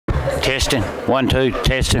Testing. 1, 2.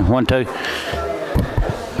 Testing. 1, 2.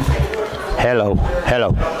 Hello.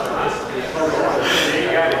 Hello.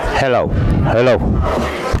 Hello. Hello.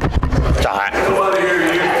 It's all right. Nobody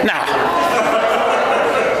hear you. Now.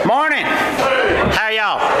 Morning. How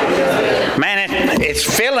y'all? Man, it's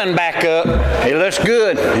filling back up. It looks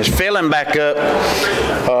good. It's filling back up.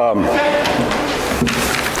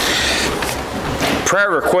 Prayer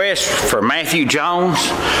request for Matthew Jones.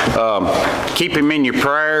 Keep him in your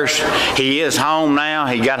prayers. He is home now.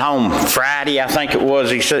 He got home Friday, I think it was.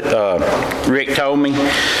 He said, Rick told me.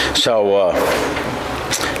 So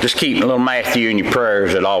just keep little Matthew in your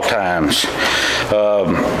prayers at all times.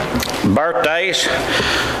 Birthdays: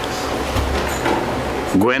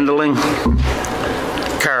 Gwendolyn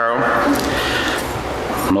Carroll,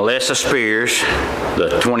 Melissa Spears,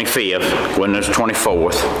 the 25th, Gwendolyn's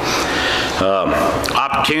 24th.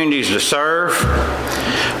 Opportunities to serve.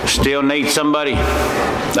 Still need somebody.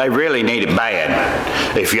 They really need it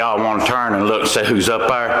bad. If y'all want to turn and look, see who's up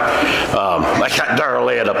there. They got Darrell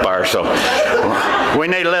Ed up there, so we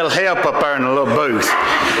need a little help up there in the little booth.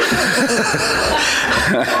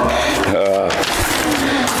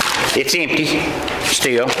 It's empty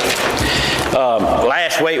still.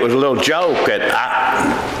 Last week was a little joke that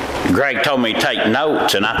Greg told me to take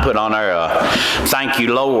notes, and I put on there, thank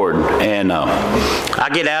you, Lord. And I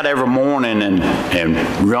get out every morning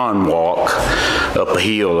and walk up a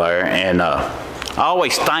hill there, and I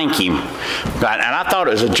always thank him. And I thought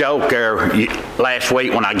it was a joke there last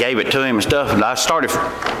week when I gave it to him and stuff, and I started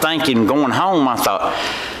thinking going home, I thought,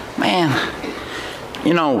 man,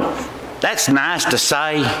 you know, that's nice to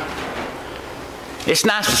say. It's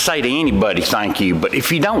nice to say to anybody thank you, but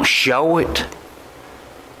if you don't show it,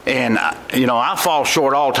 and, you know, I fall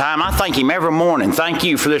short all the time. I thank him every morning. Thank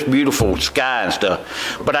you for this beautiful sky and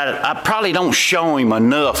stuff. But I probably don't show him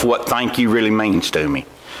enough what thank you really means to me.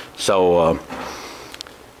 So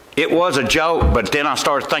it was a joke, but then I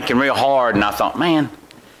started thinking real hard, and I thought, man,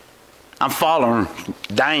 I'm falling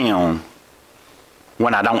down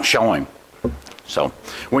when I don't show him. So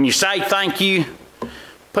when you say thank you,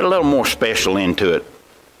 put a little more special into it,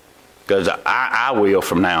 because I will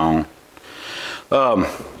from now on.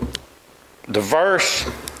 The verse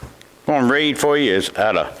I'm going to read for you is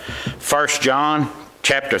out of 1 John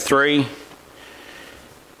chapter 3,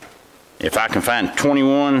 if I can find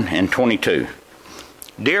 21 and 22.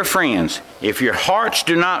 Dear friends, if your hearts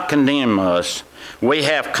do not condemn us, we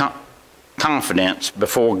have confidence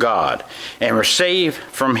before God and receive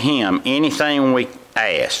from Him anything we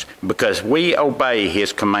ask, because we obey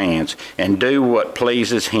His commands and do what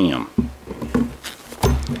pleases Him.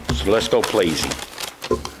 So let's go please Him.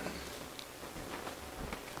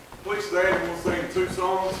 Please stand and we'll sing 2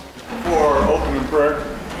 songs for our opening prayer.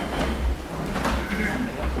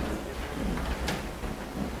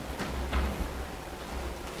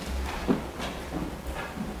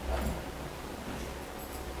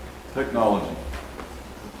 Technology.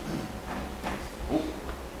 Oh,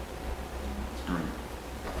 it's green.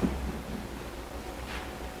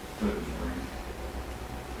 That is green.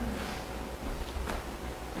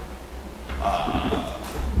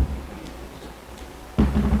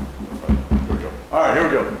 All right, here we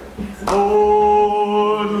go.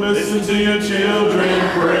 Lord, listen to your children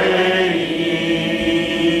praying.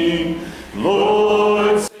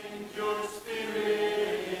 Lord, send your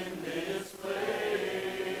spirit in this place.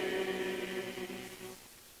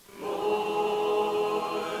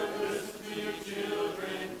 Lord, listen to your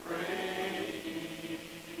children praying.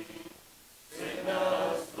 Send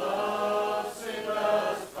us love, send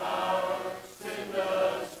us power, send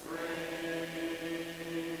us grace.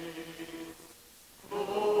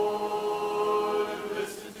 Lord,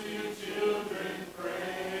 listen to your children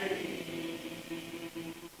praying.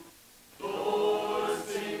 Lord,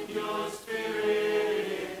 send your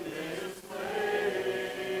spirit in this place.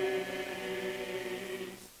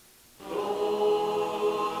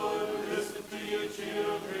 Lord, listen to your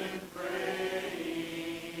children praying.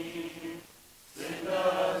 Send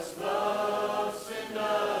us love, send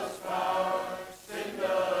us power, send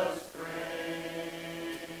us grace.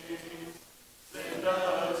 Send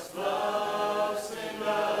us love, send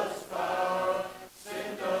us power,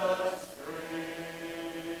 send us grace.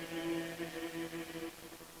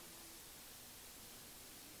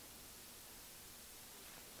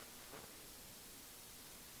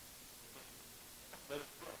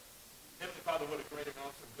 Heavenly Father, what a great and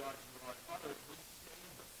awesome God you are. Father, we stand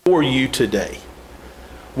before you today.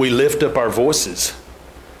 We lift up our voices.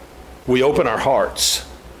 We open our hearts.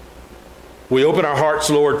 We open our hearts,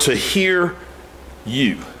 Lord, to hear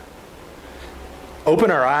you.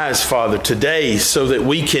 Open our eyes, Father, today so that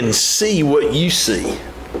we can see what you see.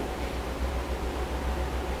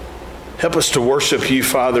 Help us to worship you,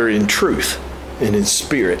 Father, in truth and in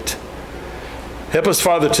spirit. Help us,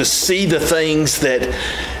 Father, to see the things that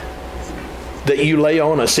you lay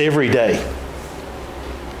on us every day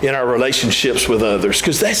in our relationships with others,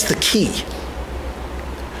 because that's the key.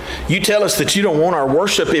 You tell us that you don't want our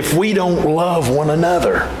worship if we don't love one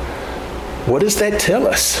another. What does that tell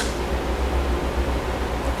us?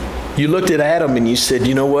 You looked at Adam and you said,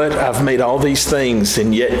 you know what? I've made all these things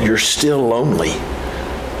and yet you're still lonely.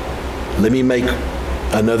 Let me make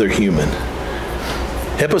another human.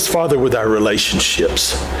 Help us, Father, with our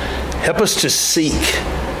relationships. Help us to seek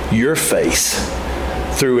your face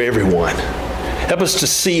through everyone. Help us to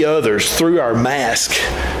see others through our mask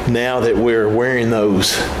now that we're wearing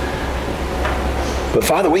those. But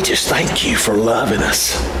Father, we just thank you for loving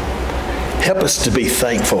us. Help us to be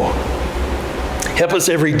thankful. Help us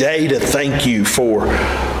every day to thank you for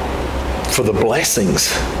the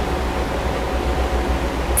blessings,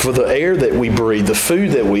 for the air that we breathe, the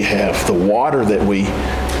food that we have, the water that we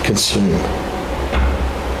consume.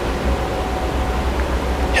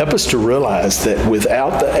 Help us to realize that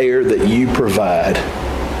without the air that you provide,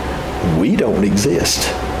 we don't exist.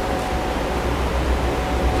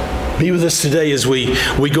 Be with us today as we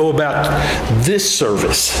go about this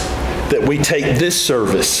service, that we take this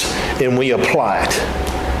service and we apply it,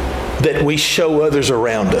 that we show others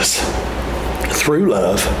around us through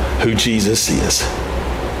love who Jesus is.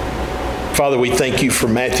 Father, we thank you for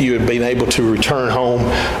Matthew and being able to return home.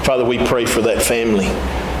 Father, we pray for that family.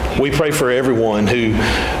 We pray for everyone who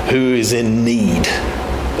is in need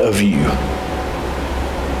of you.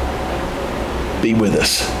 Be with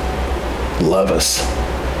us. Love us.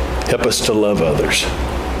 Help us to love others.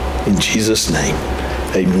 In Jesus' name,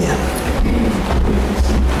 amen.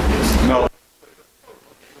 No.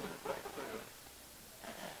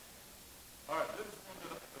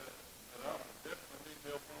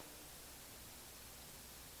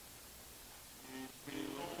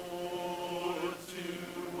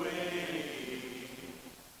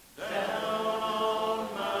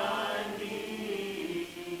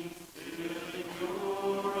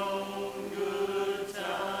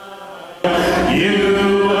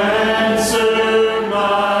 You answer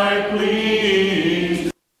my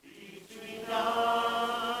pleas. Teach me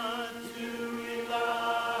not to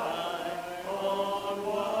rely on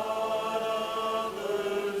what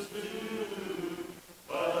others do,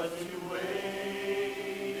 but to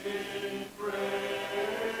wait in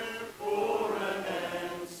prayer for an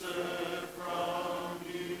answer from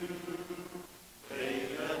you. They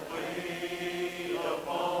that wait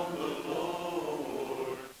upon the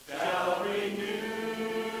Lord shall renew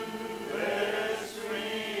their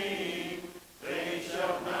strength. They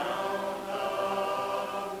shall mount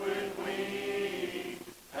up with wings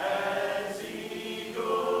as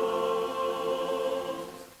eagles.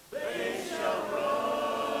 They shall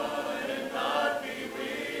run and not be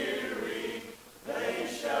weary. They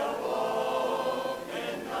shall walk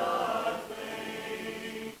and not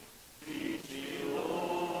faint. Teach me,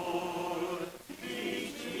 Lord,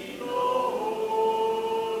 teach me, Lord,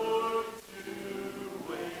 to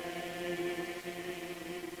wait.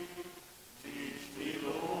 Teach me,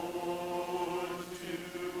 Lord, to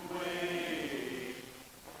wait.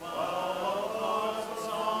 While thoughts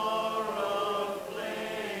are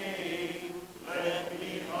aflame, let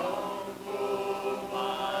me humble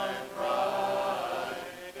my pride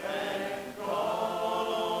and call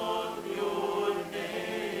on your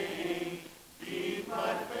name. Keep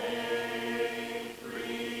my faith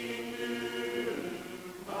renewed,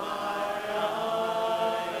 my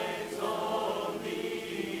eyes on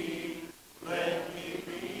thee. Let me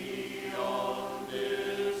be on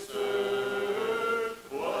this earth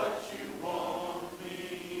what you want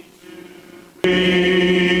me to be.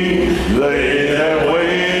 They that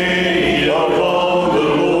wait upon the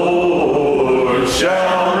Lord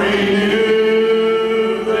shall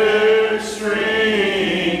renew their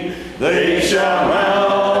strength. They shall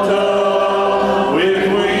mount up with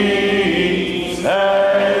wings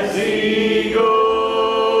as eagles.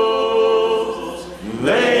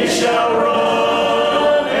 They shall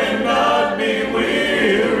run and not be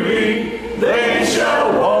weary. They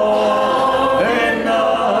shall walk and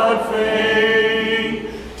not faint.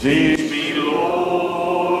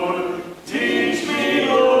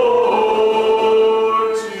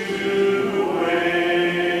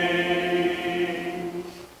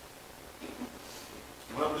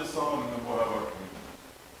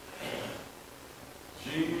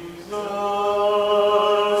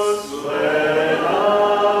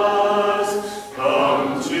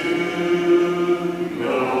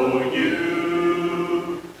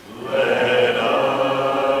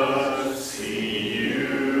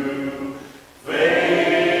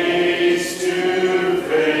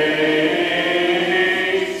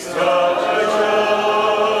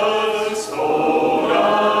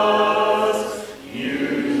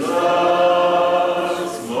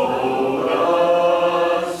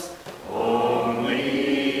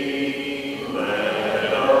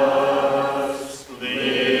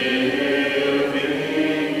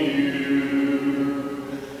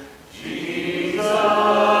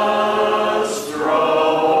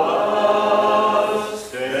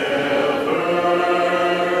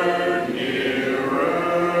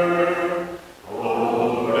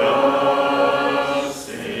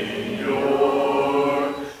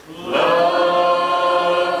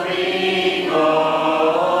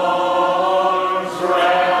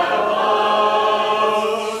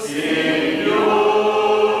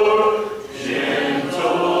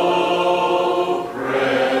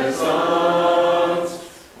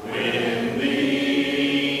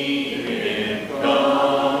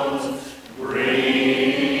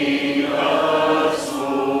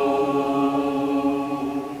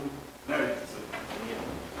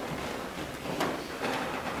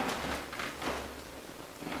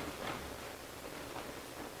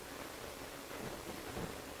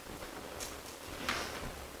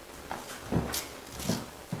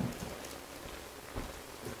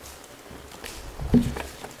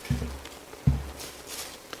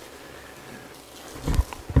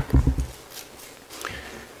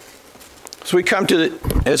 As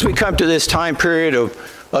we come to this time period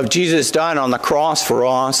of Jesus dying on the cross for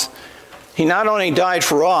us, he not only died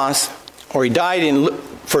for us, or he died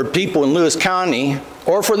for people in Lewis County,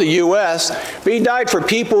 or for the U.S., but he died for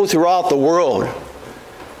people throughout the world.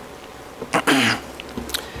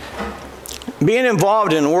 Being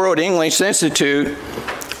involved in the World English Institute,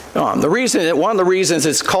 one of the reasons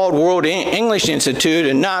it's called World English Institute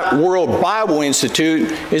and not World Bible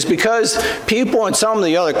Institute is because people in some of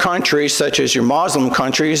the other countries, such as your Muslim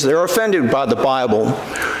countries, they're offended by the Bible.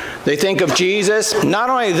 They think of Jesus, not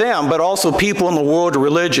only them, but also people in the world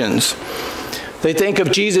religions. They think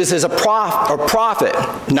of Jesus as a prophet,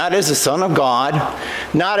 not as the Son of God,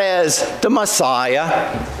 not as the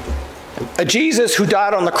Messiah, a Jesus who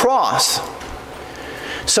died on the cross.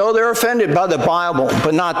 So they're offended by the Bible,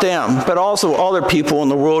 but not them, but also other people in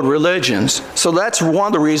the world religions. So that's one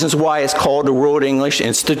of the reasons why it's called the World English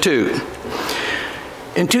Institute.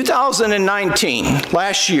 In 2019,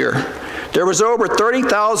 last year, there was over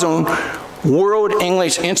 30,000 World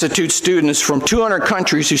English Institute students from 200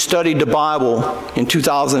 countries who studied the Bible in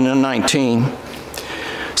 2019.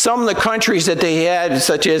 Some of the countries that they had,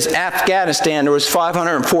 such as Afghanistan, there was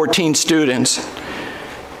 514 students.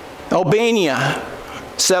 Albania,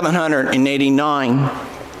 789.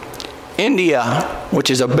 India, which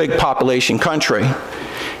is a big population country,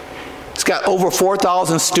 it's got over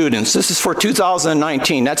 4,000 students. This is for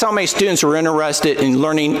 2019. That's how many students are interested in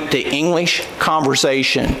learning the English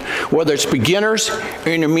conversation, whether it's beginners,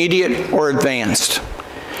 intermediate, or advanced.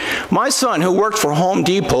 My son, who worked for Home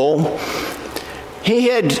Depot, he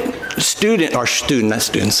had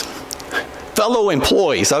fellow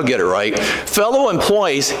employees, I'll get it right, fellow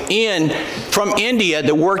employees from India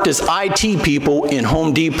that worked as IT people in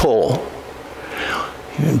Home Depot.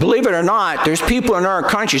 Believe it or not, there's people in our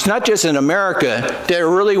countries, not just in America, that are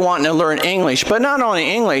really wanting to learn English. But not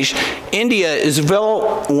only English, India is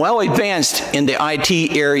well advanced in the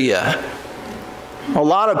IT area. A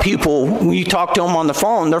lot of people, when you talk to them on the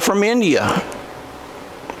phone, they're from India.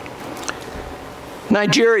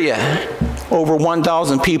 Nigeria, over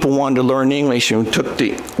 1,000 people wanted to learn English and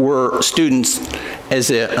were students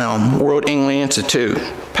as a World English Institute.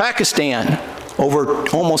 Pakistan, over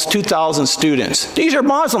almost 2,000 students. These are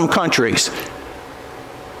Muslim countries.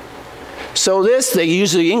 So they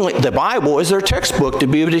use the Bible as their textbook to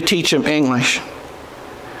be able to teach them English.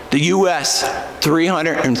 The U.S.,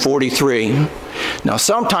 343. Now,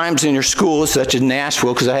 sometimes in your schools, such as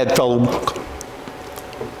Nashville, because I had fellow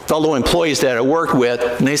employees that I worked with,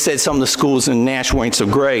 and they said some of the schools in Nashville ain't so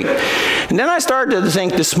great. And then I started to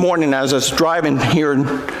think this morning as I was driving here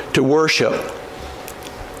to worship,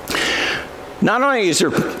 not only is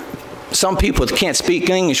there some people that can't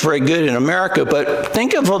speak English very good in America, but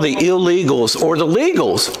think of all the illegals or the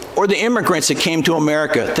legals or the immigrants that came to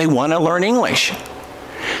America. They want to learn English.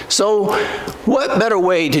 So what better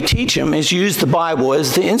way to teach them is use the Bible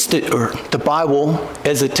as the Bible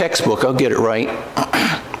as a textbook. I'll get it right.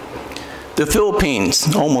 The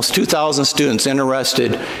Philippines, almost 2,000 students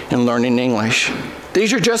interested in learning English.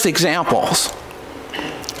 These are just examples.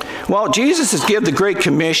 Well, Jesus has given the Great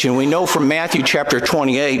Commission. We know from Matthew chapter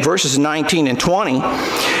 28, verses 19 and 20,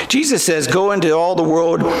 Jesus says, "Go into all the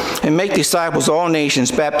world and make disciples of all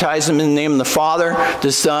nations, baptize them in the name of the Father,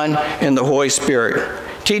 the Son, and the Holy Spirit,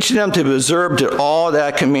 teaching them to observe all that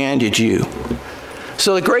I commanded you."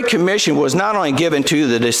 So the Great Commission was not only given to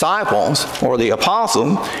the disciples or the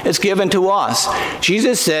apostles, it's given to us.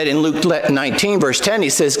 Jesus said in Luke 19, verse 10, he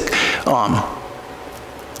says,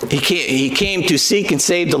 He came to seek and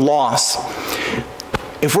save the lost.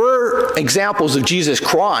 If we're examples of Jesus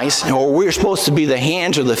Christ, or we're supposed to be the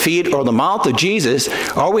hands or the feet or the mouth of Jesus,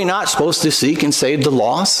 are we not supposed to seek and save the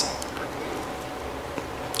lost?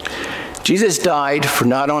 Jesus died for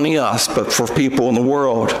not only us, but for people in the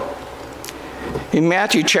world. In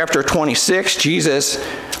Matthew chapter 26, Jesus,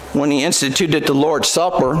 when he instituted the Lord's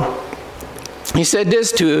Supper, he said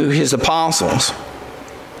this to his apostles.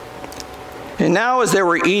 "And now as they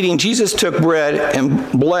were eating, Jesus took bread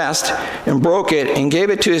and blessed and broke it and gave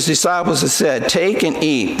it to his disciples and said, 'Take and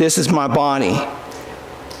eat, this is my body.'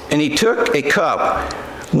 And he took a cup.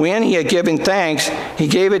 When he had given thanks, he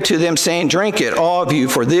gave it to them, saying, 'Drink it, all of you,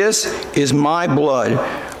 for this is my blood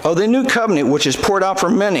of the new covenant, which is poured out for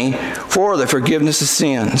many for the forgiveness of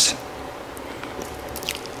sins.'"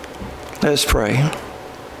 Let us pray.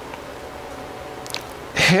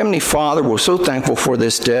 Heavenly Father, we're so thankful for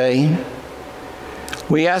this day.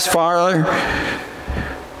 We ask, Father,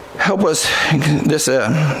 help us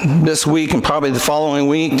this week and probably the following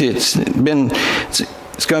week. It's going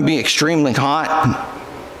to be extremely hot.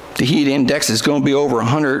 The heat index is going to be over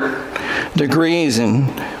 100 degrees,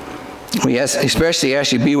 and We especially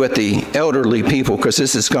ask you to be with the elderly people, because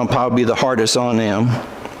this is going to probably be the hardest on them.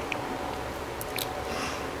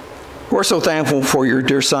 We're so thankful for your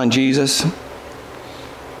dear Son, Jesus,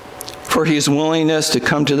 for his willingness to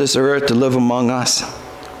come to this earth to live among us,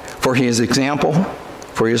 for his example,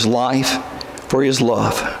 for his life, for his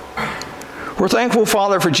love. We're thankful,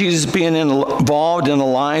 Father, for Jesus being involved in the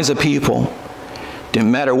lives of people.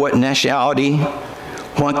 Didn't matter what nationality,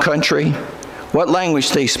 what country, what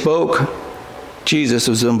language they spoke, Jesus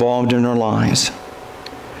was involved in their lives.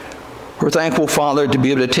 We're thankful, Father, to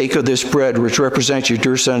be able to take of this bread, which represents your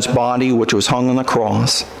dear Son's body, which was hung on the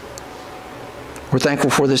cross. We're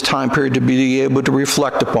thankful for this time period to be able to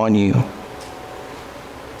reflect upon you.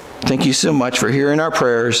 Thank you so much for hearing our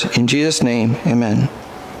prayers. In Jesus' name, amen.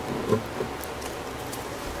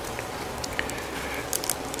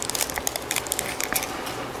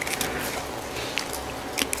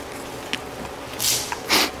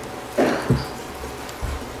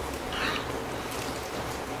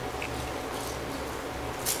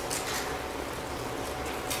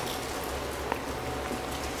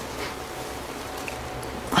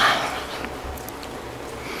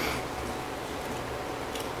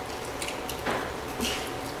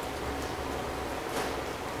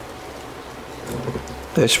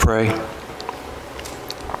 Let's pray.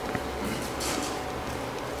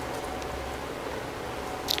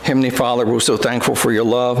 Heavenly Father, we're so thankful for your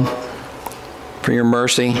love, for your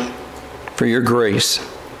mercy, for your grace,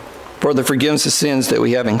 for the forgiveness of sins that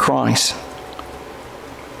we have in Christ.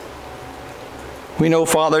 We know,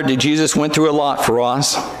 Father, that Jesus went through a lot for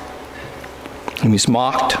us. He was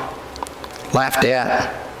mocked, laughed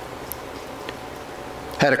at,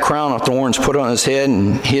 had a crown of thorns put on his head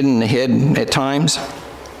and hidden the head at times.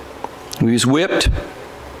 He was whipped,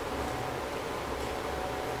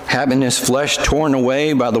 having his flesh torn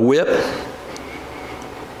away by the whip.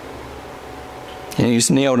 And he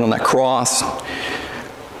was nailed on that cross.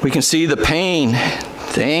 We can see the pain,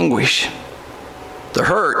 the anguish, the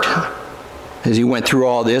hurt as he went through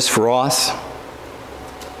all this for us.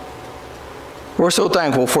 We're so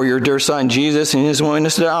thankful for your dear Son, Jesus, and his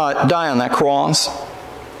willingness to die on that cross.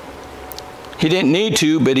 He didn't need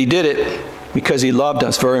to, but he did it because he loved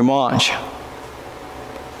us very much.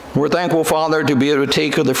 We're thankful, Father, to be able to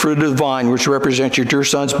take of the fruit of the vine, which represents your dear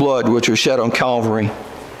Son's blood, which was shed on Calvary.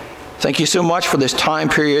 Thank you so much for this time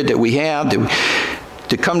period that we have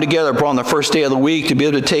to come together upon the first day of the week to be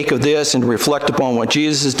able to take of this and reflect upon what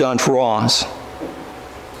Jesus has done for us.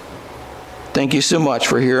 Thank you so much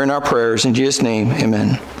for hearing our prayers. In Jesus' name,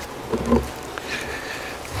 amen.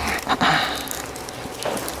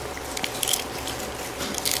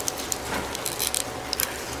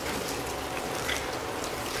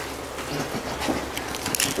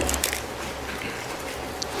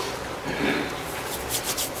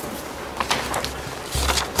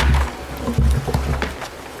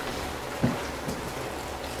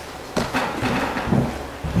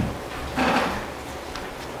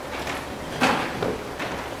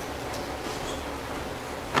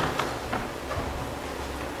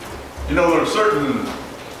 You know, there are certain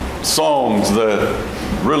songs that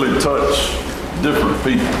really touch different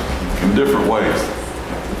people in different ways.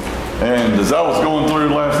 And as I was going through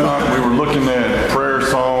last night, we were looking at prayer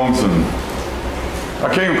songs, and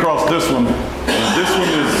I came across this one. And this one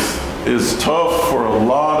is tough for a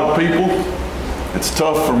lot of people. It's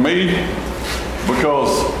tough for me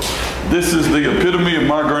because this is the epitome of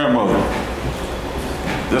my grandmother.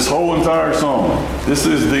 This whole entire song. This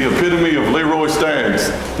is the epitome of Leroy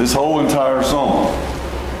Staggs, this whole entire song.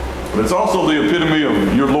 But it's also the epitome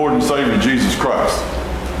of your Lord and Savior, Jesus Christ.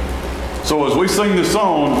 So as we sing this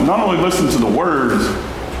song, not only listen to the words,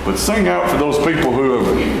 but sing out for those people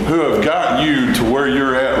who have got you to where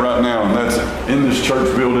you're at right now, and that's in this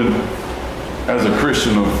church building as a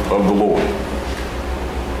Christian of the Lord.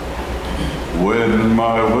 When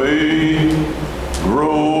my way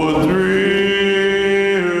groweth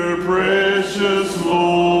drear, precious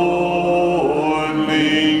Lord,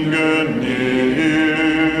 linger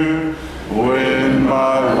near. When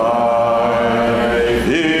my life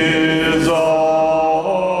is almost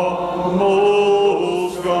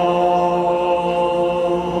gone,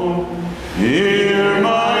 hear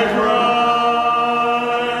my cry,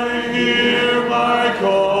 hear my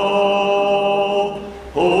call,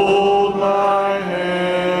 hold my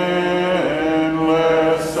hand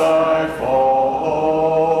lest I fall.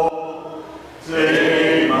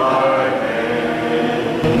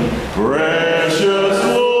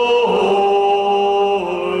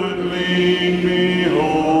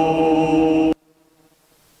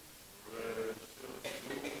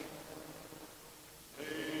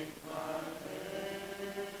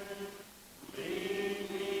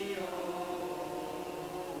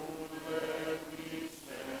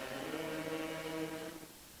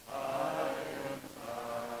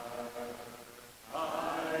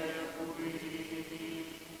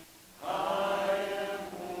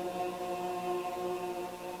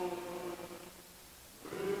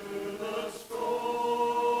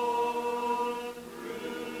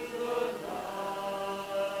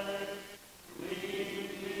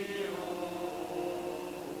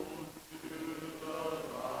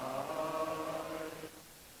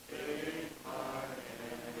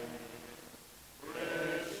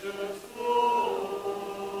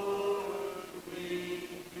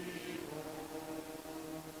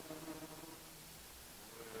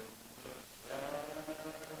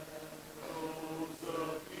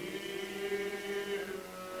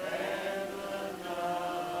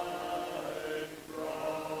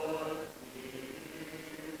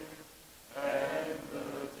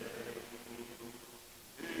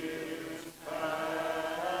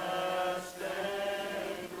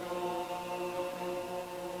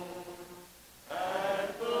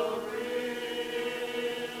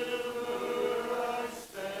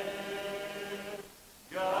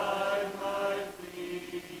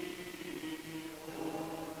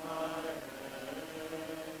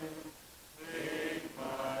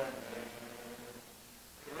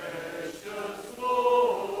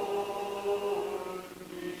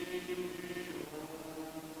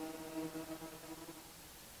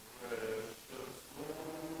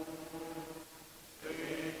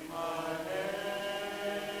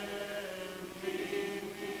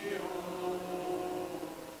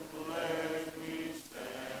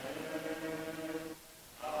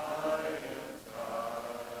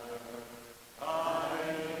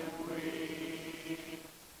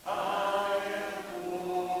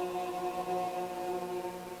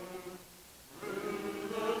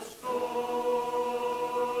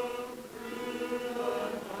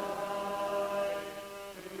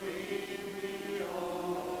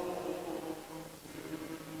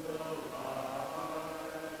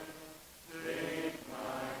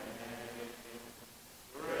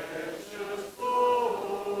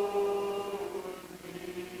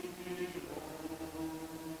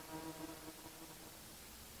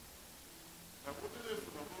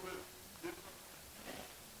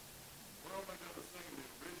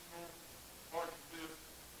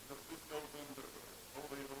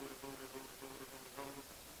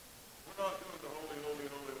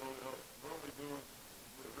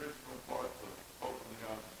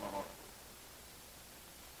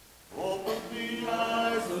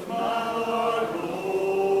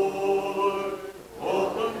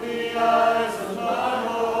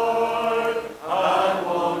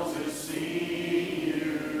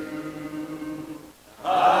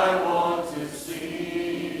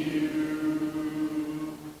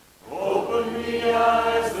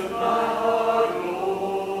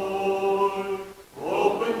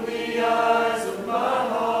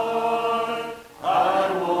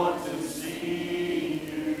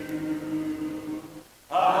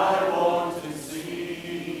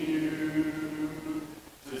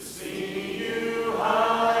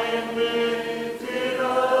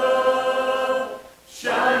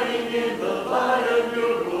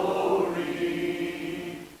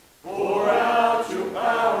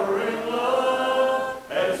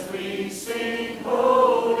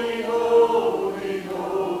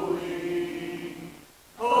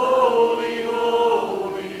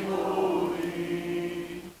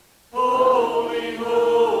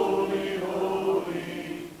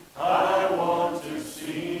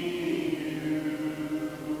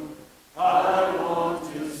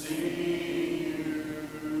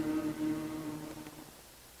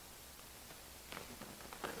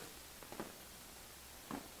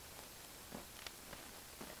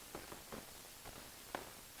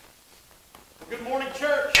 morning,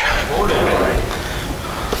 church.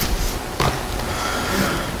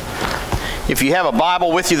 If you have a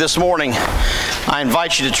Bible with you this morning, I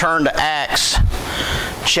invite you to turn to Acts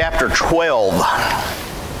chapter 12.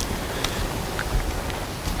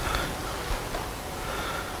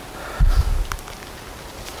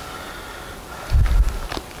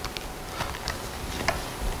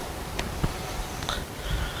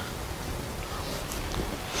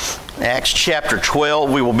 Acts chapter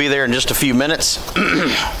 12, we will be there in just a few minutes.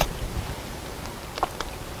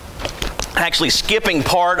 Actually skipping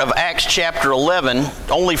part of Acts chapter 11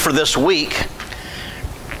 only for this week.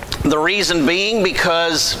 The reason being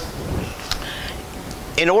because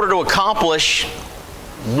in order to accomplish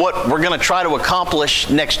what we're going to try to accomplish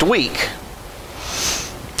next week,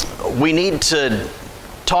 we need to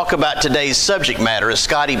talk about today's subject matter, as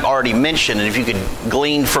Scotty already mentioned, and if you could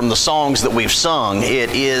glean from the songs that we've sung, it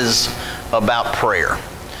is about prayer.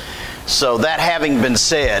 So that having been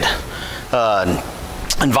said, I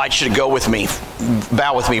invite you to go with me,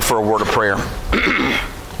 bow with me for a word of prayer.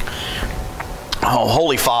 Oh,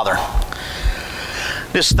 Holy Father,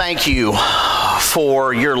 just thank you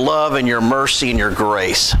for your love and your mercy and your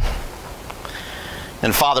grace.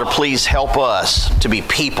 And Father, please help us to be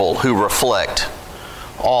people who reflect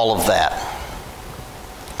all of that.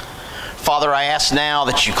 Father, I ask now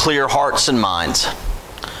that you clear hearts and minds.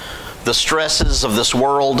 The stresses of this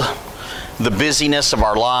world, the busyness of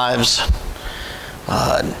our lives,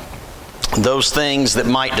 those things that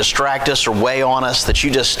might distract us or weigh on us, that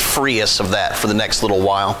you just free us of that for the next little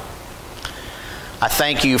while. I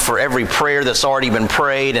thank you for every prayer that's already been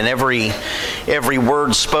prayed and every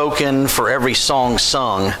word spoken, for every song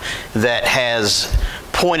sung that has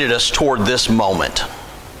pointed us toward this moment.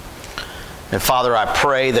 And Father, I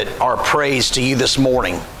pray that our praise to you this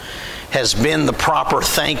morning has been the proper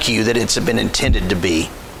thank you that it's been intended to be.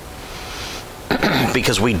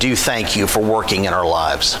 Because we do thank you for working in our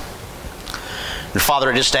lives. And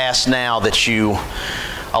Father, I just ask now that you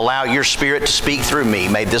allow your Spirit to speak through me.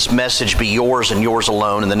 May this message be yours and yours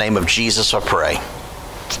alone. In the name of Jesus, I pray.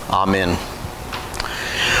 Amen.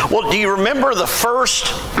 Well, do you remember the first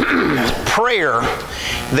prayer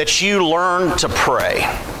that you learned to pray?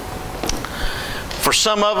 For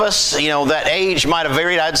some of us, that age might have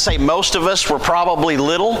varied. I'd say most of us were probably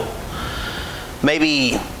little,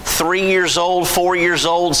 maybe 3 years old, 4 years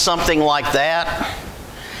old, something like that.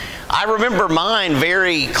 I remember mine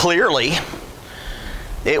very clearly.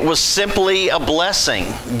 It was simply a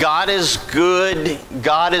blessing. God is good.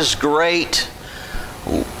 God is great.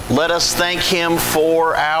 Let us thank Him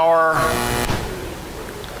for our...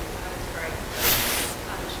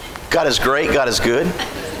 God is great. God is good.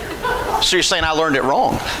 So you're saying I learned it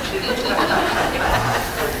wrong?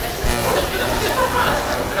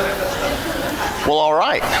 Well, all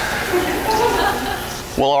right.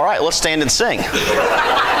 Well, all right. Let's stand and sing.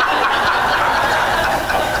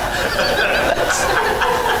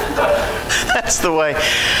 That's the way.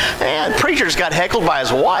 Man, preacher's got heckled by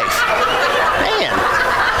his wife. Man.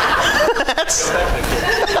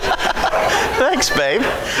 Thanks, babe.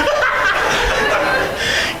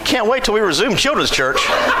 Can't wait till we resume children's church.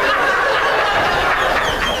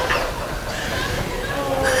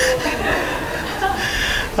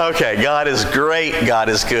 Okay, God is great. God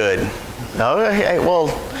is good. Okay, well,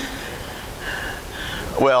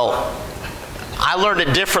 I learned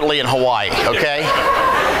it differently in Hawaii, okay?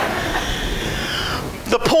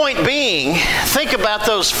 The point being, think about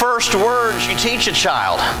those first words you teach a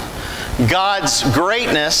child. God's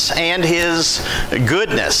greatness and His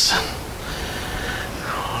goodness.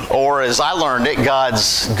 Or as I learned it,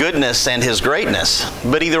 God's goodness and His greatness.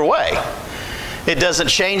 But either way, it doesn't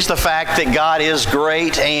change the fact that God is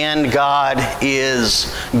great and God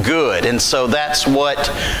is good. And so that's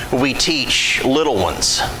what we teach little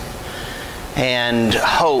ones. And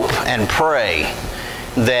hope and pray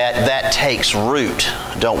that that takes root,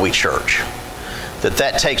 don't we, church?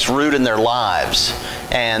 That takes root in their lives,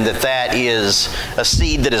 and that is a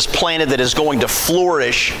seed that is planted that is going to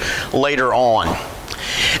flourish later on.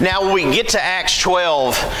 Now, when we get to Acts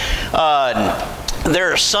 12,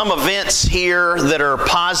 there are some events here that are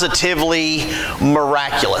positively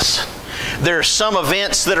miraculous. There are some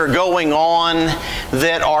events that are going on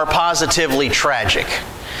that are positively tragic.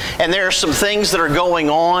 And there are some things that are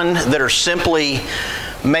going on that are simply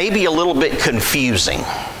maybe a little bit confusing.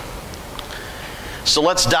 So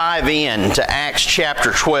let's dive into Acts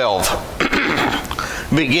chapter 12,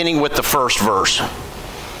 beginning with the first verse.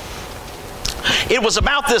 It was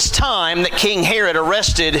about this time that King Herod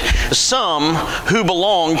arrested some who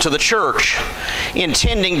belonged to the church,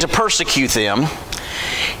 intending to persecute them.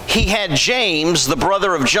 he had James, the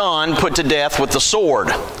brother of John, put to death with the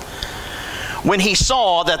sword. When he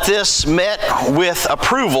saw that this met with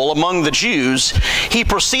approval among the Jews, he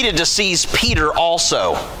proceeded to seize Peter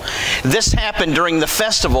also. This happened during the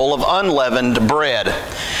festival of unleavened bread.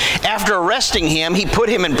 After arresting him, he put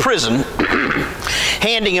him in prison,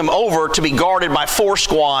 handing him over to be guarded by 4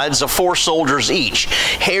 squads of 4 soldiers each.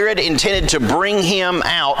 Herod intended to bring him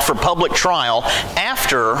out for public trial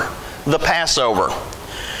after the Passover.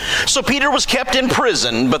 So Peter was kept in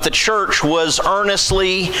prison, but the church was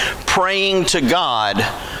earnestly praying to God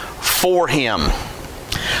for him.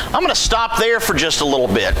 I'm going to stop there for just a little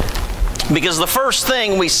bit, because the first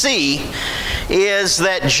thing we see is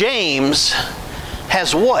that James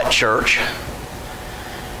has what, church?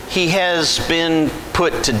 He has been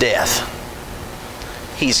put to death.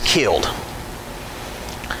 He's killed.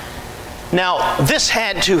 Now, this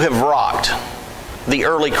had to have rocked the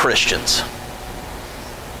early Christians.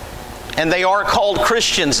 And they are called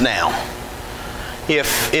Christians now.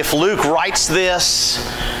 If Luke writes this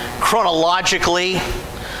chronologically,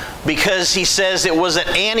 because he says it was at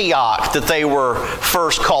Antioch that they were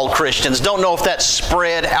first called Christians. Don't know if that's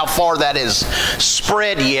spread, how far that is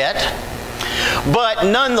spread yet. But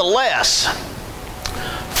nonetheless,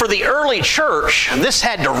 for the early church, this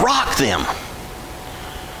had to rock them.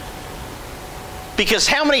 Because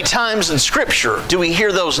how many times in Scripture do we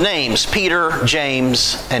hear those names? Peter,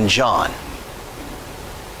 James, and John.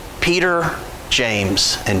 Peter,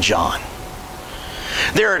 James, and John.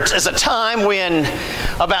 There is a time when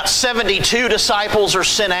about 72 disciples are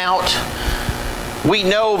sent out. We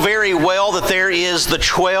know very well that there is the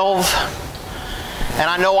 12. And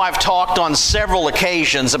I know I've talked on several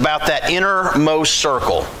occasions about that innermost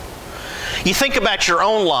circle. You think about your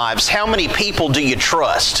own lives. How many people do you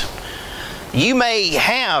trust? You may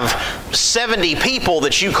have 70 people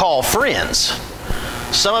that you call friends.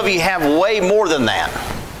 Some of you have way more than that.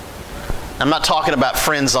 I'm not talking about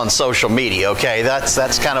friends on social media, okay?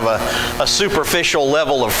 That's kind of a superficial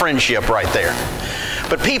level of friendship right there.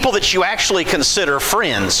 But people that you actually consider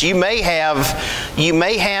friends, you may have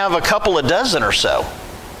a couple of dozen or so.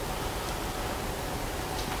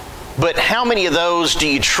 But how many of those do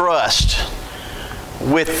you trust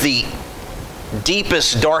with the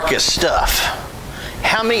deepest, darkest stuff?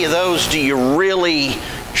 How many of those do you really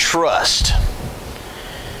trust?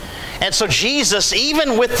 And so Jesus,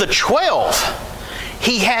 even with the 12,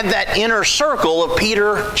 he had that inner circle of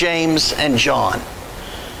Peter, James, and John.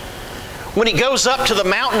 When he goes up to the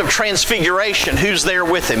mountain of transfiguration, who's there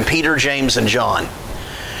with him? Peter, James, and John.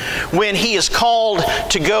 When he is called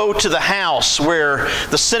to go to the house where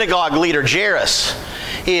the synagogue leader Jairus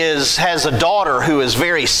has a daughter who is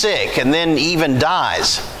very sick and then even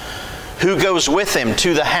dies, who goes with him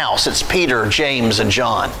to the house? It's Peter, James, and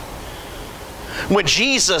John. When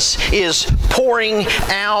Jesus is pouring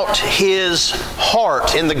out his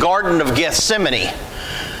heart in the Garden of Gethsemane,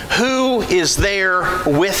 who is there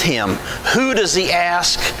with him? Who does he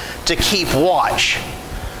ask to keep watch?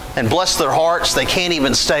 And bless their hearts, they can't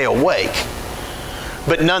even stay awake.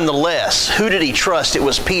 But nonetheless, who did he trust? It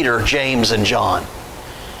was Peter, James, and John.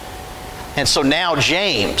 And so now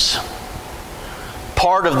James,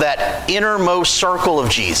 part of that innermost circle of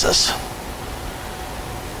Jesus,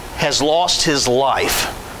 has lost his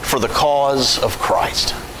life for the cause of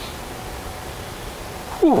Christ.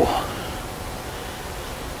 Whew.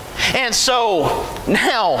 And so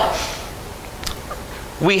now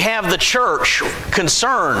we have the church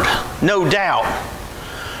concerned, no doubt,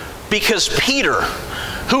 because Peter,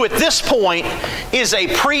 who at this point is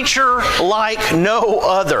a preacher like no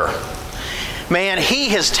other, man, he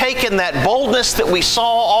has taken that boldness that we saw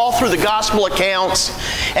all through the gospel accounts,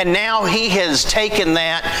 and now he has taken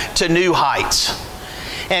that to new heights.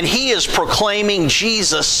 And he is proclaiming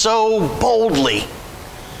Jesus so boldly.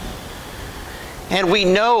 And we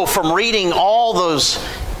know from reading all those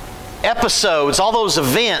episodes, all those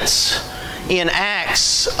events in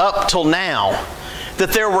Acts up till now,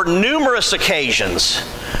 that there were numerous occasions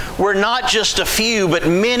where not just a few, but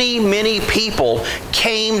many, many people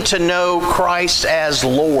came to know Christ as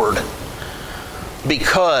Lord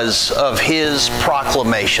because of his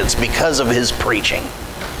proclamations, because of his preaching.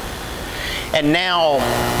 And now,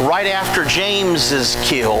 right after James is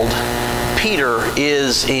killed, Peter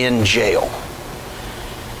is in jail.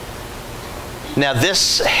 Now,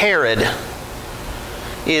 this Herod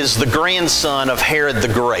is the grandson of Herod the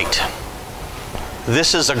Great.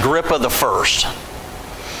 This is Agrippa the First.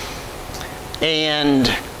 And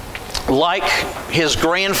like his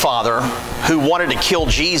grandfather, who wanted to kill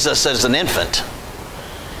Jesus as an infant,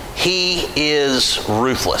 he is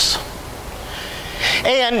ruthless.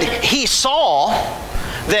 And he saw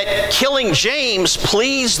that killing James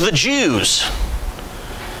pleased the Jews.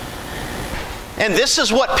 And this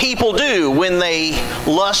is what people do when they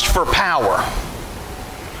lust for power.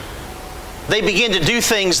 They begin to do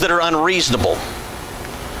things that are unreasonable.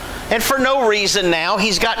 And for no reason now,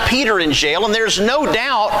 he's got Peter in jail, and there's no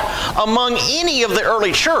doubt among any of the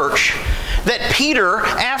early church that Peter,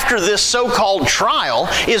 after this so-called trial,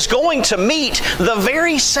 is going to meet the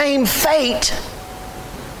very same fate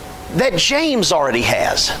that James already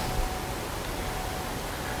has.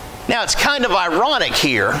 Now, it's kind of ironic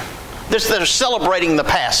here. They're celebrating the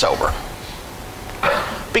Passover.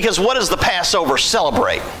 Because what does the Passover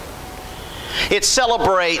celebrate? It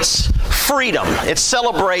celebrates freedom. It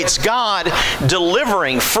celebrates God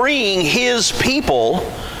delivering, freeing His people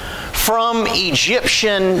from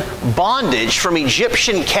Egyptian bondage, from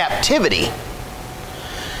Egyptian captivity,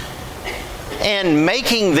 and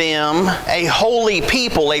making them a holy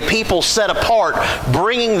people, a people set apart,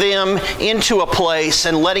 bringing them into a place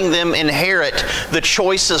and letting them inherit the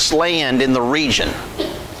choicest land in the region.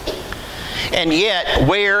 And yet,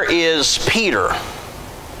 where is Peter,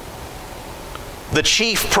 the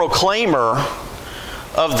chief proclaimer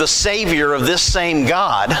of the Savior of this same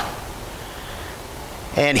God?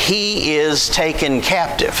 And he is taken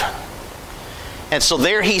captive. And so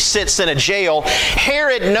there he sits in a jail.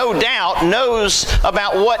 Herod, no doubt, knows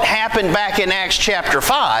about what happened back in Acts chapter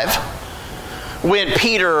 5 when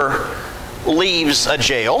Peter leaves a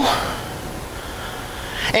jail.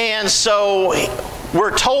 And so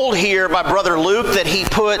we're told here by Brother Luke that he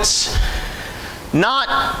puts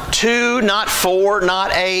not 2, not 4,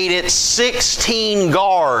 not 8, it's 16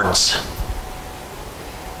 guards.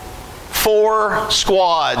 4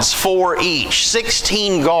 squads, 4 each.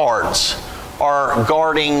 16 guards are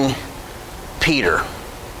guarding Peter.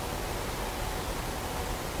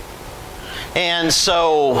 And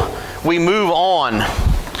so we move on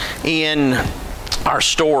in our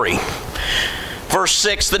story. Verse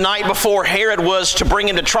 6, the night before Herod was to bring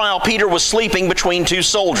him to trial, Peter was sleeping between 2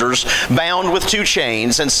 soldiers, bound with 2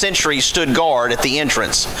 chains, and sentries stood guard at the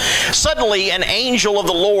entrance. Suddenly an angel of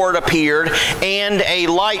the Lord appeared, and a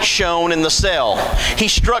light shone in the cell. He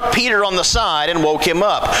struck Peter on the side and woke him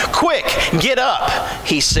up. "Quick, get up,"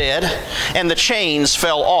 he said, and the chains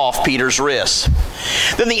fell off Peter's wrists.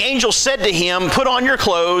 Then the angel said to him, "Put on your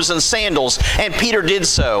clothes and sandals," and Peter did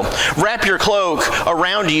so. "Wrap your cloak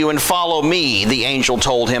around you and follow me," the angel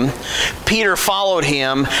told him. Peter followed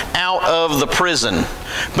him out of the prison,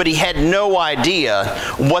 but he had no idea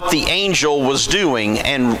what the angel was doing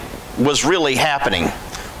and was really happening.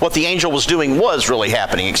 What the angel was doing was really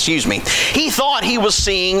happening, He thought he was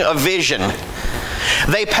seeing a vision.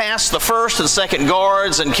 They passed the first and second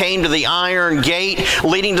guards and came to the iron gate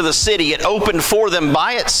leading to the city. It opened for them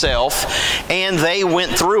by itself, and they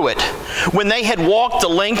went through it. When they had walked the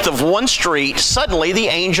length of one street, suddenly the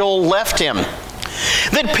angel left him.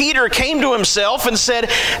 Then Peter came to himself and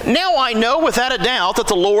said, "Now I know without a doubt that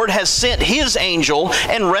the Lord has sent His angel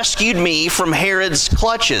and rescued me from Herod's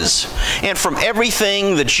clutches and from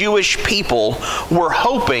everything the Jewish people were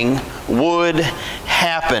hoping would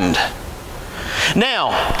happen."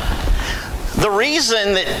 Now, the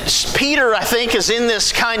reason that Peter, I think, is in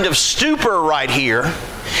this kind of stupor right here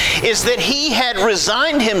is that he had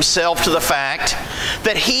resigned himself to the fact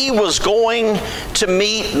that he was going to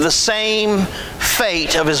meet the same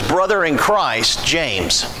fate of his brother in Christ,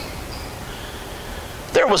 James.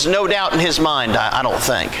 There was no doubt in his mind, I don't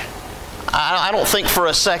think. I don't think for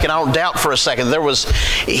a second, I don't doubt for a second.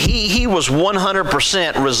 He was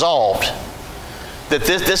 100% resolved that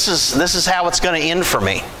this is how it's going to end for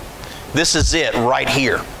me. This is it right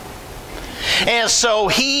here. And so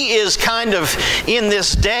he is kind of in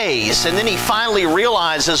this daze, and then he finally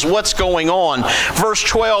realizes what's going on. Verse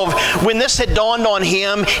 12, when this had dawned on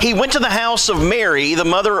him, he went to the house of Mary, the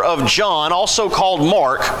mother of John, also called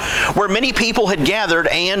Mark, where many people had gathered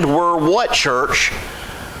and were what, church?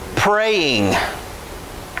 Praying.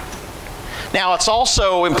 Now, it's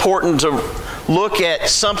also important to look at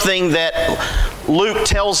something that Luke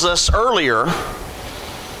tells us earlier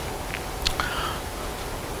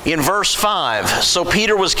in verse 5. So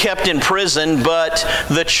Peter was kept in prison, but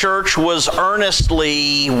the church was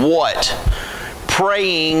earnestly what?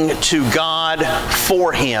 Praying to God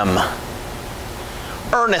for him.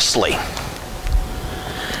 Earnestly.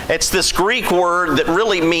 It's this Greek word that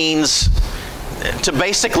really means to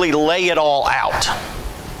basically lay it all out.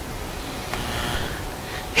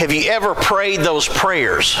 Have you ever prayed those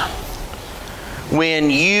prayers when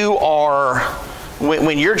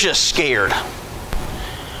when you're just scared?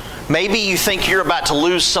 Maybe you think you're about to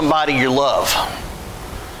lose somebody you love.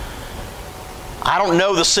 I don't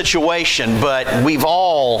know the situation, but we've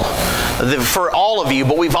all, for all of you,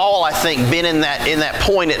 but we've all, I think, been in that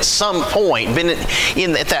point at some point, been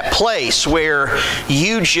at that place where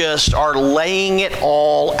you just are laying it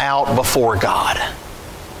all out before God.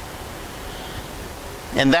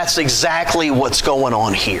 And that's exactly what's going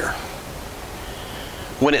on here.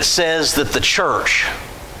 When it says that the church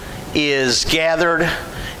is gathered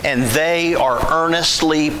and they are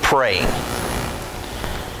earnestly praying.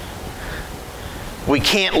 We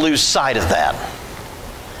can't lose sight of that.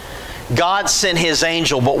 God sent His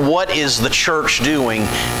angel, but what is the church doing?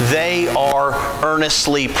 They are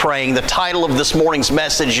earnestly praying. The title of this morning's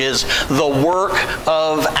message is The Work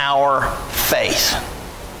of Our Faith.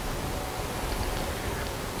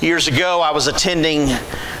 Years ago, I was attending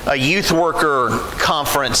a youth worker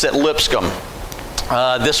conference at Lipscomb.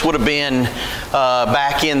 This would have been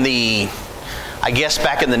back in the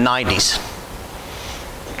 90s.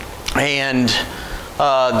 And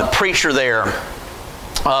the preacher there,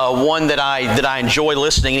 one that I enjoy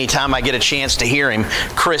listening anytime I get a chance to hear him,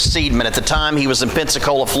 Chris Seidman. At the time, he was in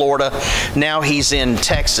Pensacola, Florida. Now he's in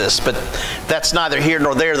Texas, but that's neither here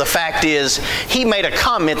nor there. The fact is, he made a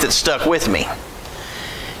comment that stuck with me.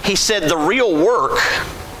 He said, the real work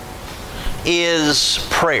is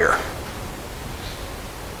prayer.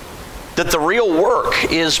 That the real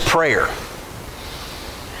work is prayer.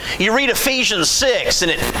 You read Ephesians 6,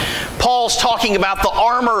 and Paul's talking about the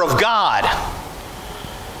armor of God.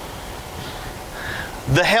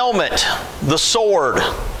 The helmet, the sword,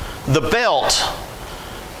 the belt,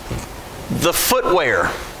 the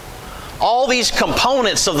footwear. All these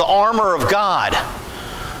components of the armor of God.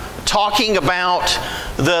 Talking about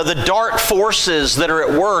the dark forces that are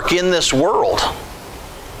at work in this world.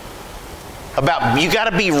 About you got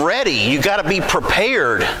to be ready, you got to be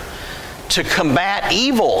prepared to combat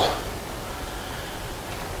evil.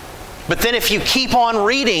 But then if you keep on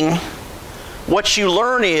reading, what you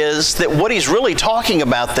learn is that what he's really talking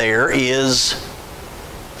about there is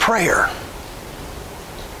prayer.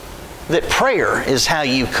 That prayer is how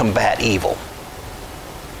you combat evil.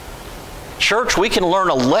 Church, we can learn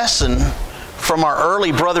a lesson from our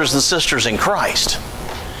early brothers and sisters in Christ.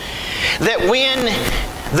 That when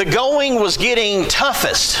the going was getting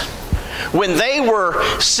toughest, when they were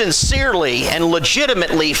sincerely and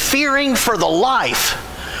legitimately fearing for the life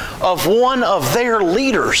of one of their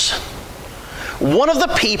leaders, one of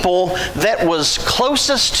the people that was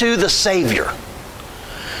closest to the Savior,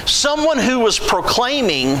 someone who was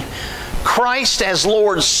proclaiming Christ as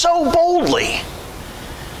Lord so boldly,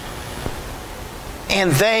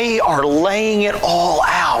 and they are laying it all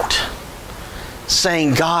out,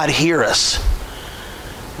 saying, God, hear us.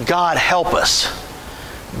 God, help us.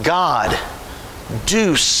 God,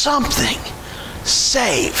 do something.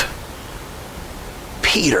 Save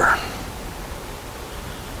Peter.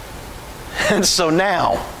 And so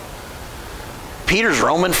now, Peter's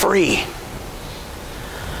roaming free.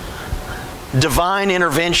 Divine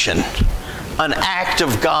intervention, an act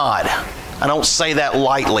of God. I don't say that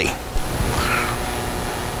lightly.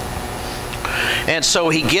 And so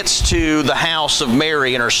he gets to the house of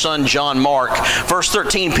Mary and her son John Mark. Verse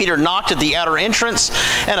 13, Peter knocked at the outer entrance,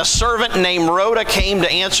 and a servant named Rhoda came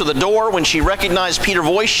to answer the door. When she recognized Peter's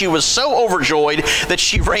voice, she was so overjoyed that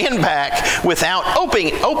she ran back without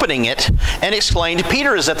opening it and exclaimed,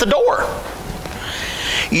 Peter is at the door.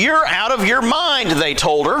 You're out of your mind, they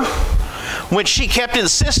told her. When she kept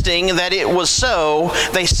insisting that it was so,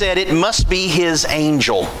 they said it must be his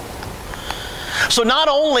angel. So not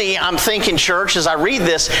only, I'm thinking, church, as I read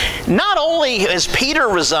this, not only has Peter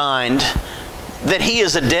resigned that he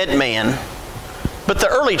is a dead man, but the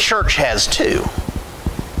early church has too.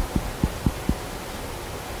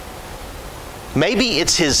 Maybe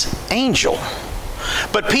it's his angel.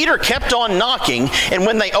 But Peter kept on knocking, and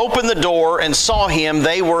when they opened the door and saw him,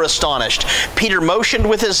 they were astonished. Peter motioned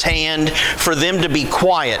with his hand for them to be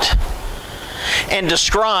quiet, and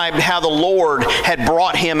described how the Lord had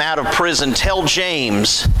brought him out of prison. Tell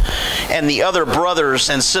James and the other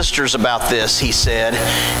brothers and sisters about this, he said,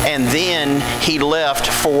 and then he left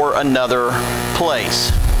for another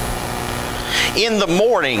place. In the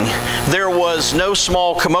morning, there was no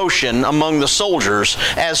small commotion among the soldiers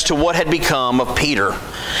as to what had become of Peter.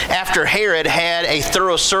 After Herod had a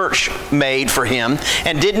thorough search made for him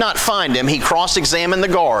and did not find him, he cross-examined the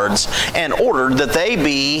guards and ordered that they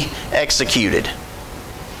be executed.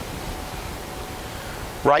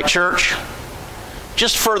 Right, church?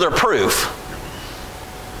 Just further proof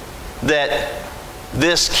that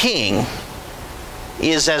this king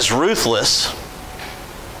is as ruthless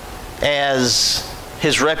as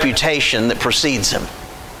his reputation that precedes him.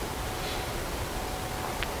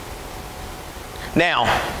 Now,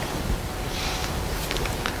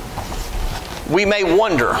 we may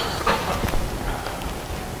wonder,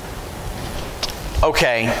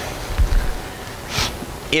 okay,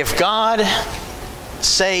 if God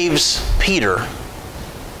saves Peter,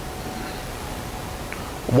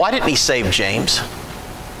 why didn't he save James?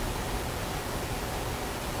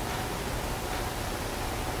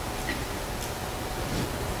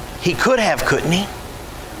 He could have, couldn't he?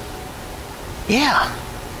 Yeah,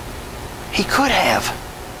 he could have.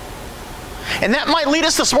 And that might lead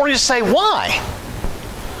us this morning to say, why?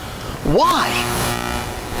 Why?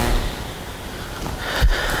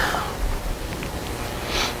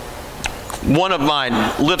 One of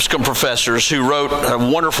my Lipscomb professors, who wrote a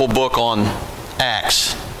wonderful book on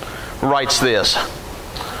Acts, writes this: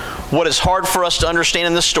 what is hard for us to understand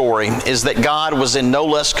in this story is that God was in no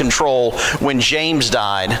less control when James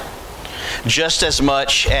died, just as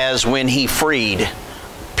much as when he freed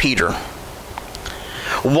Peter.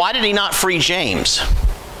 Why did he not free James,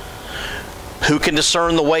 who can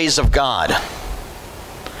discern the ways of God?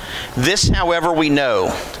 This, however, we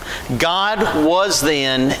know: God was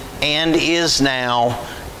then and is now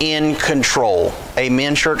in control.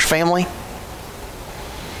 Amen, church family?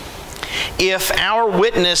 If our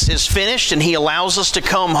witness is finished and he allows us to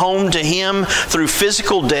come home to him through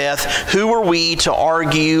physical death, who are we to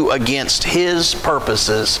argue against his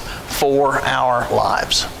purposes for our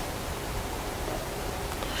lives?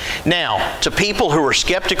 Now, to people who are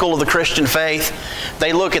skeptical of the Christian faith,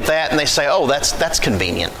 they look at that and they say, oh, that's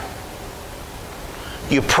convenient.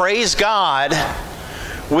 You praise God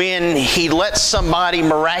when he lets somebody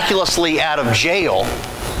miraculously out of jail,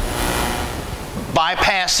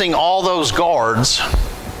 bypassing all those guards.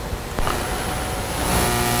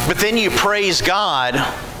 But then you praise God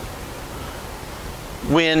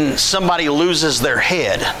when somebody loses their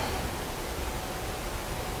head.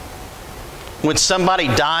 When somebody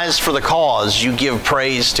dies for the cause, you give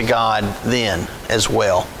praise to God then as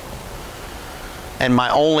well. And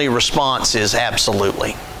my only response is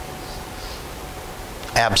absolutely.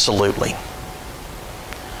 Absolutely.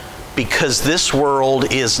 Because this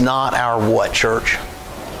world is not our what, church?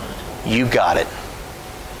 You got it.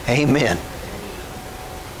 Amen.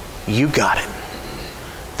 You got it.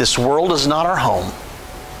 This world is not our home.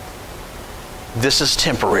 This is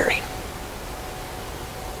temporary.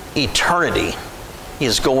 Eternity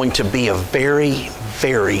is going to be a very,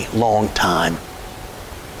 very long time.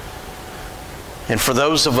 And for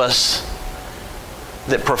those of us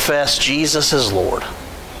that profess Jesus as Lord,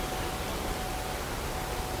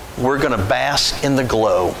 we're going to bask in the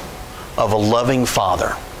glow of a loving Father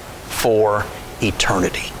for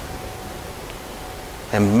eternity.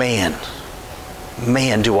 And man,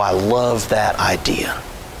 do I love that idea.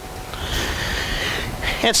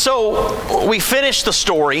 And so we finish the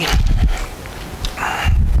story.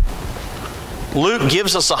 Luke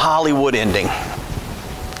gives us a Hollywood ending.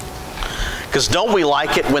 Because don't we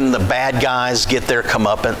like it when the bad guys get their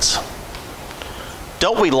comeuppance?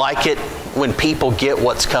 Don't we like it when people get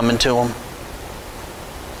what's coming to them?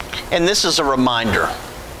 And this is a reminder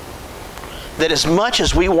that as much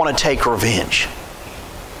as we want to take revenge,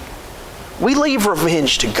 we leave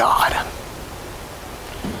revenge to God.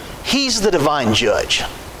 He's the divine judge.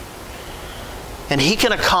 And he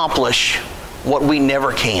can accomplish what we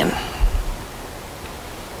never can.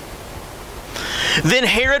 Then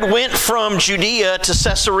Herod went from Judea to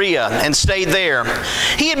Caesarea and stayed there.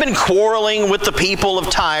 He had been quarreling with the people of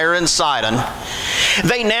Tyre and Sidon.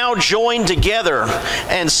 They now joined together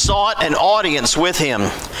and sought an audience with him.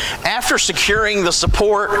 After securing the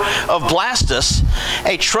support of Blastus,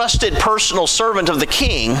 a trusted personal servant of the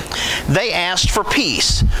king, they asked for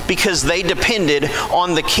peace because they depended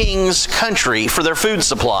on the king's country for their food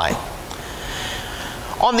supply.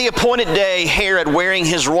 On the appointed day, Herod, wearing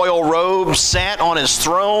his royal robes, sat on his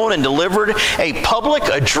throne and delivered a public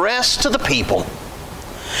address to the people.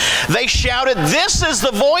 They shouted, "This is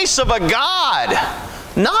the voice of a God,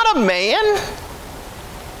 not a man."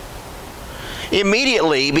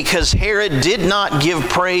 Immediately, because Herod did not give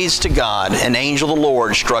praise to God, an angel of the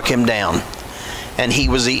Lord struck him down, and he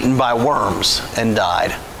was eaten by worms and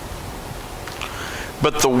died.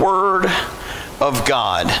 But the word of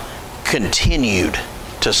God continued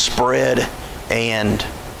to spread and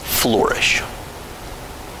flourish.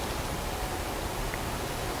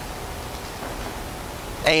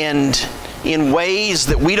 And in ways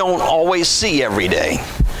that we don't always see every day,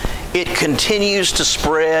 it continues to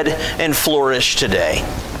spread and flourish today.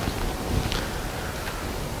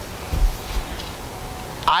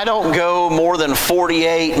 I don't go more than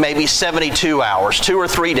 48, maybe 72 hours, 2 or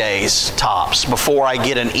 3 days tops, before I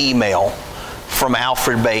get an email from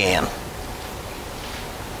Alfred Bayan.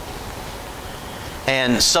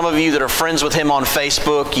 And some of you that are friends with him on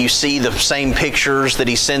Facebook, you see the same pictures that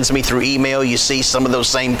he sends me through email. You see some of those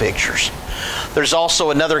same pictures. There's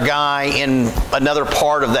also another guy in another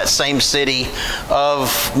part of that same city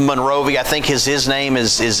of Monrovia. I think his name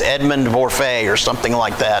is Edmund Borfay or something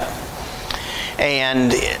like that.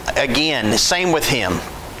 And again, same with him.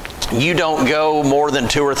 You don't go more than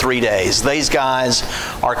 2 or 3 days. These guys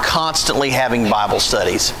are constantly having Bible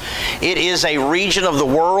studies. It is a region of the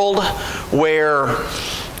world where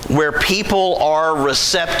people are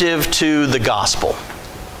receptive to the gospel.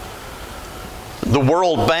 The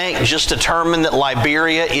World Bank just determined that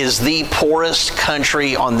Liberia is the poorest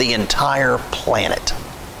country on the entire planet.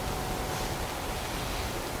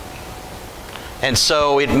 And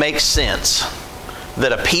so it makes sense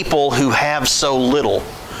that a people who have so little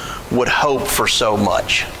would hope for so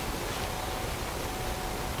much.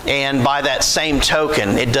 And by that same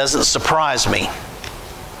token, it doesn't surprise me,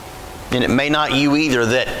 and it may not you either,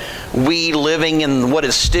 that we living in what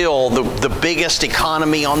is still the biggest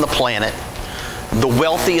economy on the planet, the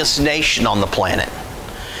wealthiest nation on the planet,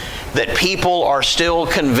 that people are still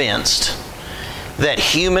convinced that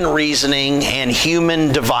human reasoning and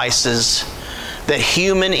human devices, that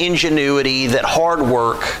human ingenuity, that hard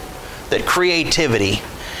work, that creativity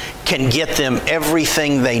can get them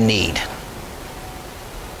everything they need.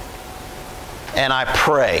 And I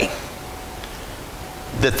pray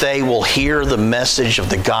that they will hear the message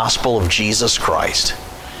of the gospel of Jesus Christ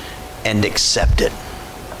and accept it.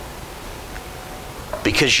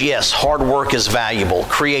 Because yes, hard work is valuable.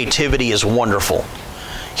 Creativity is wonderful.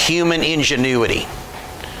 Human ingenuity.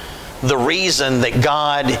 The reason that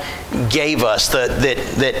God gave us,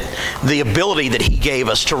 the ability that He gave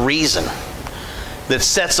us to reason, that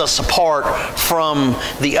sets us apart from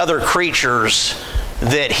the other creatures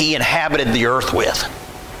that He inhabited the earth with.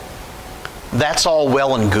 That's all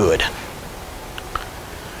well and good.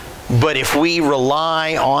 But if we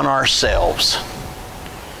rely on ourselves,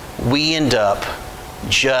 we end up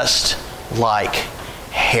just like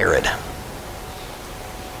Herod.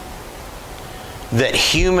 That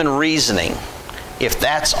human reasoning, if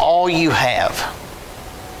that's all you have,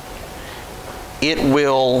 it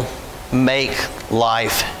will make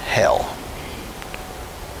life hell.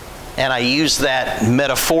 And I use that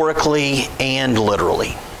metaphorically and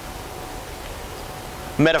literally.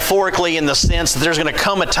 Metaphorically in the sense that there's going to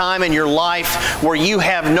come a time in your life where you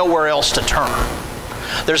have nowhere else to turn.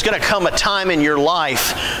 There's going to come a time in your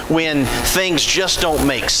life when things just don't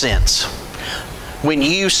make sense. When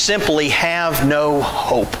you simply have no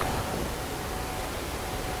hope.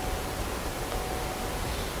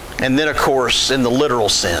 And then, of course, in the literal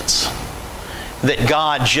sense, that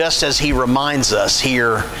God, just as He reminds us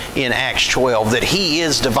here in Acts 12, that He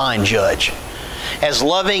is divine judge. As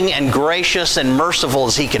loving and gracious and merciful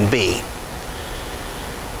as He can be,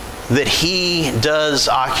 that He does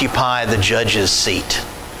occupy the judge's seat.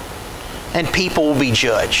 And people will be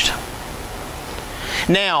judged.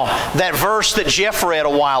 Now, that verse that Jeff read a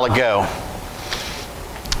while ago,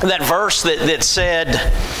 that verse that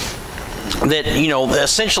said, that,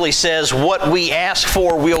 essentially says, what we ask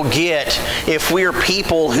for we'll get if we're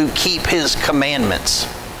people who keep His commandments.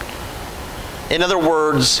 In other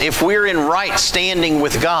words, if we're in right standing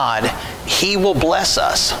with God, He will bless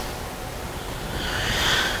us.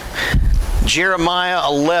 Jeremiah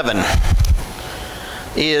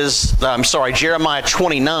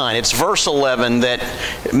 29. It's verse 11 that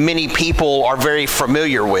many people are very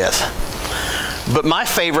familiar with. But my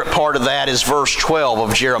favorite part of that is verse 12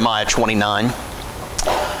 of Jeremiah 29.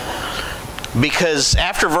 Because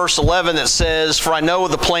after verse 11 it says, "For I know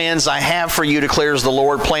the plans I have for you, declares the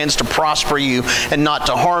Lord, plans to prosper you and not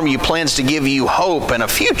to harm you, plans to give you hope and a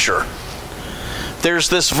future." There's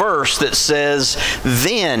this verse that says,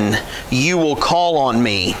 "Then you will call on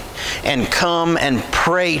me and come and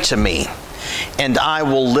pray to me, and I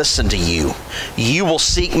will listen to you. You will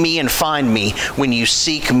seek me and find me when you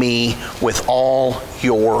seek me with all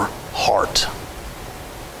your heart."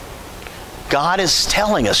 God is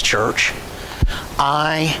telling us, church,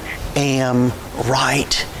 I am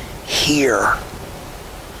right here.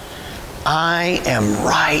 I am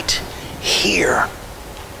right here.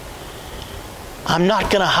 I'm not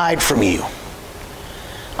going to hide from you.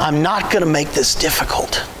 I'm not going to make this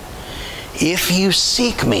difficult. If you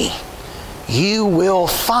seek me, you will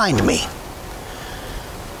find me.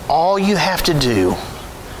 All you have to do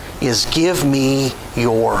is give me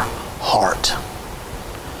your heart.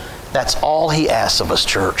 That's all He asks of us,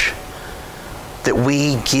 church. That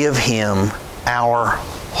we give Him our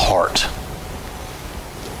heart.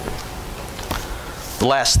 The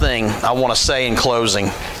last thing I want to say in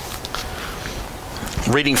closing,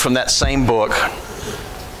 reading from that same book,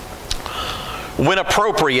 When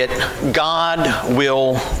appropriate, God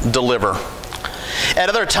will deliver. At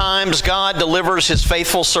other times, God delivers his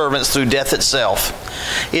faithful servants through death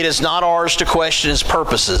itself. It is not ours to question his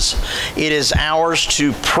purposes. It is ours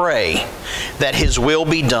to pray that his will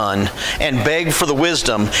be done and beg for the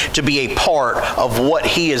wisdom to be a part of what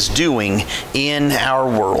he is doing in our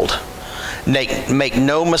world. Make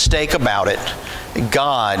no mistake about it,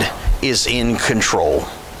 God is in control.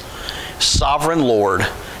 Sovereign Lord,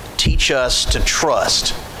 teach us to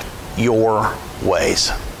trust your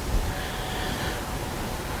ways.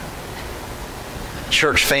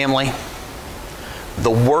 Church family, the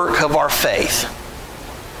work of our faith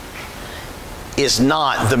is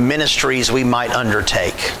not the ministries we might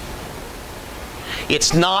undertake.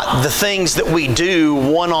 It's not the things that we do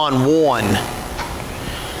one-on-one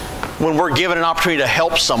when we're given an opportunity to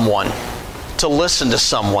help someone, to listen to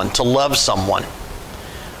someone, to love someone.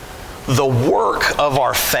 The work of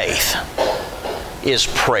our faith is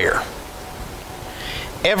prayer.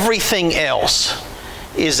 Everything else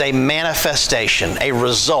is a manifestation, a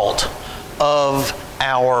result of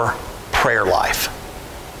our prayer life.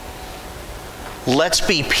 Let's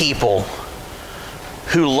be people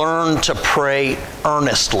who learn to pray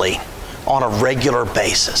earnestly on a regular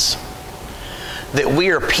basis. That we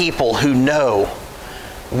are people who know,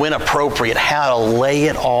 when appropriate, how to lay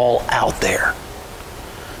it all out there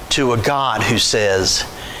to a God who says,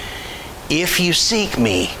 if you seek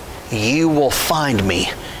me, you will find me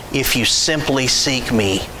if you simply seek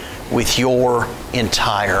me with your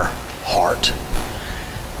entire heart.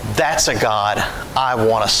 That's a God I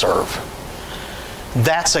want to serve.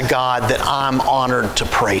 That's a God that I'm honored to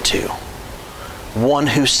pray to. One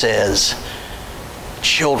who says,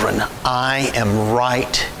 children, I am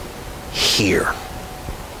right here.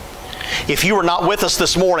 If you are not with us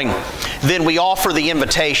this morning, then we offer the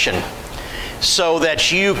invitation so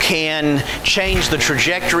that you can change the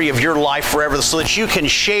trajectory of your life forever, so that you can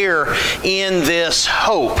share in this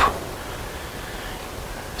hope,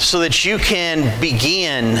 so that you can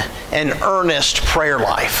begin an earnest prayer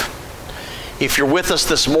life. If you're with us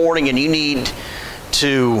this morning and you need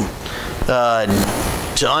to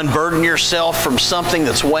unburden yourself from something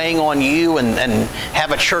that's weighing on you and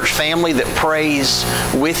have a church family that prays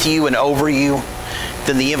with you and over you,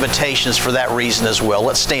 then the invitation is for that reason as well.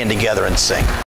 Let's stand together and sing.